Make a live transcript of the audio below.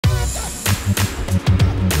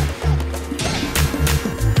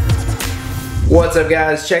What's up,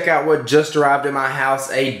 guys? Check out what just arrived at my house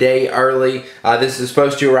a day early. This is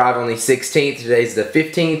supposed to arrive on the 16th. Today's the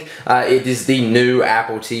 15th. It is the new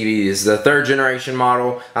Apple TV. This is the 3rd generation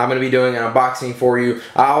model. I'm going to be doing an unboxing for you.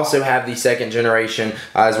 I also have the 2nd generation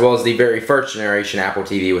as well as the very 1st generation Apple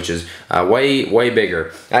TV, which is way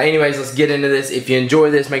bigger. Anyways, let's get into this. If you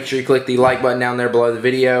enjoy this, make sure you click the like button down there below the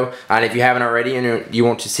video. And if you haven't already and you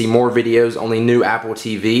want to see more videos on the new Apple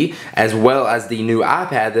TV as well as the new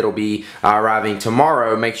iPad that'll be arriving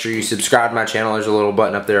tomorrow, make sure you subscribe to my channel. There's a little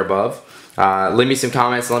button up there above. Leave me some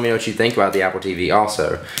comments and let me know what you think about the Apple TV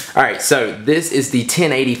also. Alright, so this is the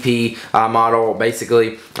 1080p model.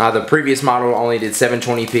 Basically, the previous model only did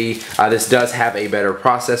 720p. This does have a better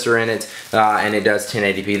processor in it, and it does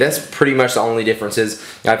 1080p. That's pretty much the only differences.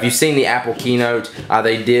 If you've seen the Apple keynote,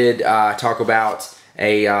 they did talk about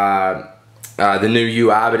the new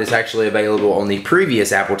UI, but it's actually available on the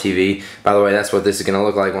previous Apple TV. By the way, that's what this is going to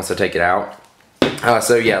look like once I take it out.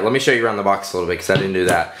 So yeah, let me show you around the box a little bit because I didn't do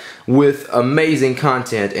that. With amazing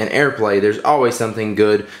content and AirPlay, there's always something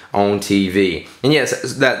good on TV. And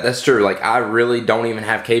yes, that's true. Like, I really don't even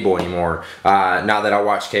have cable anymore. Not that I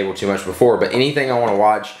watched cable too much before, but anything I want to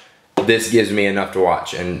watch, this gives me enough to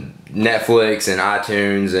watch. And Netflix and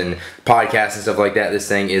iTunes and podcasts and stuff like that, this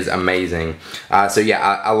thing is amazing. So yeah,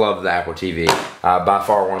 I love the Apple TV. By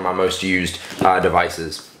far one of my most used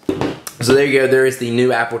devices. So there you go. There is the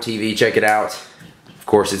new Apple TV. Check it out. Of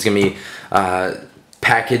course, it's going to be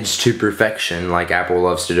packaged to perfection like Apple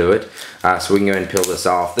loves to do it. So we can go ahead and peel this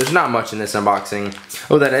off. There's not much in this unboxing.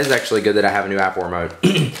 Oh, that is actually good that I have a new Apple remote.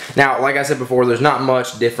 Now, like I said before, there's not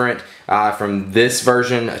much different from this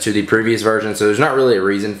version to the previous version, so there's not really a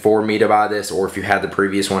reason for me to buy this, or if you had the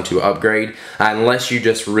previous one, to upgrade, unless you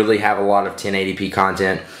just really have a lot of 1080p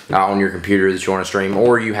content on your computer that you want to stream,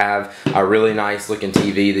 or you have a really nice looking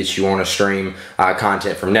TV that you want to stream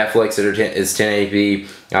content from Netflix that is 1080p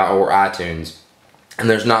or iTunes. And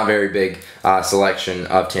there's not very big selection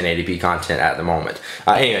of 1080p content at the moment.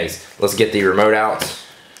 Anyways, let's get the remote out.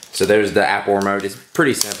 So there's the Apple remote. It's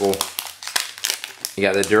pretty simple. You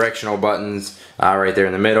got the directional buttons right there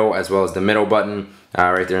in the middle, as well as the middle button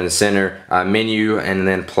right there in the center. Menu, and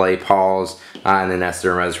then play, pause, and then that's the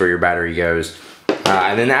remote. That's where your battery goes.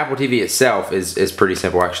 And then the Apple TV itself is pretty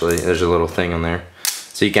simple, actually. There's a little thing on there.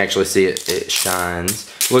 So you can actually see it shines.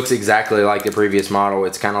 Looks exactly like the previous model.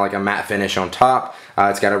 It's kind of like a matte finish on top.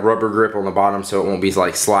 It's got a rubber grip on the bottom, so it won't be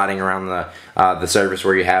like sliding around the surface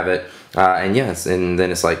where you have it. And yes, and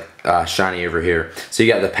then it's like shiny over here. So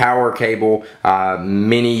you got the power cable,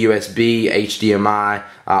 mini USB, HDMI,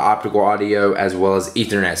 optical audio, as well as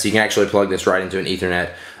Ethernet. So you can actually plug this right into an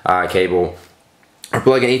Ethernet cable, or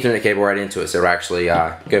plug an Ethernet cable right into it, so it'll actually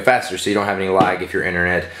go faster, so you don't have any lag if your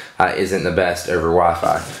internet isn't the best over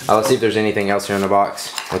Wi-Fi. Let's see if there's anything else here in the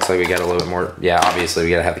box. Looks like we got a little bit more. Yeah, obviously we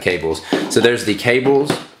gotta have the cables. So there's the cables,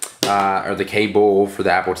 or the cable for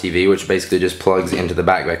the Apple TV, which basically just plugs into the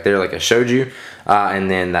back there like I showed you, and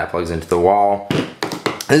then that plugs into the wall.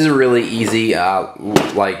 This is really easy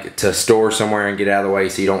like to store somewhere and get out of the way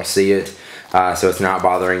so you don't see it. So it's not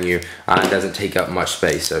bothering you. It doesn't take up much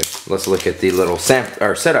space. So let's look at the little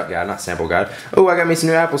setup guide, not sample guide. Oh, I got me some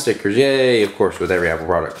new Apple stickers. Yay, of course, with every Apple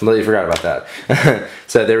product. Completely forgot about that.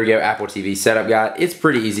 So there we go, Apple TV setup guide. It's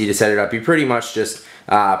pretty easy to set it up. You pretty much just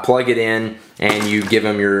plug it in and you give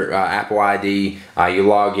them your Apple ID, you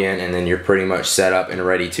log in, and then you're pretty much set up and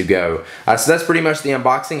ready to go. So that's pretty much the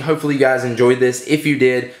unboxing. Hopefully you guys enjoyed this. If you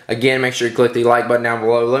did, again, make sure you click the like button down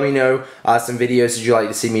below. Let me know some videos that you'd like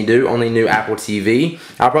to see me do on the new Apple TV.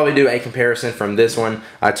 I'll probably do a comparison from this one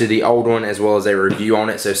to the old one, as well as a review on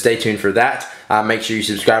it, so stay tuned for that. Make sure you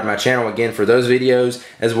subscribe to my channel again for those videos,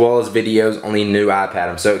 as well as videos on the new iPad.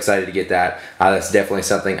 I'm so excited to get that. That's definitely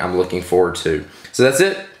something I'm looking forward to. So that's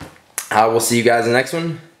it. We'll see you guys in the next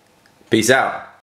one. Peace out.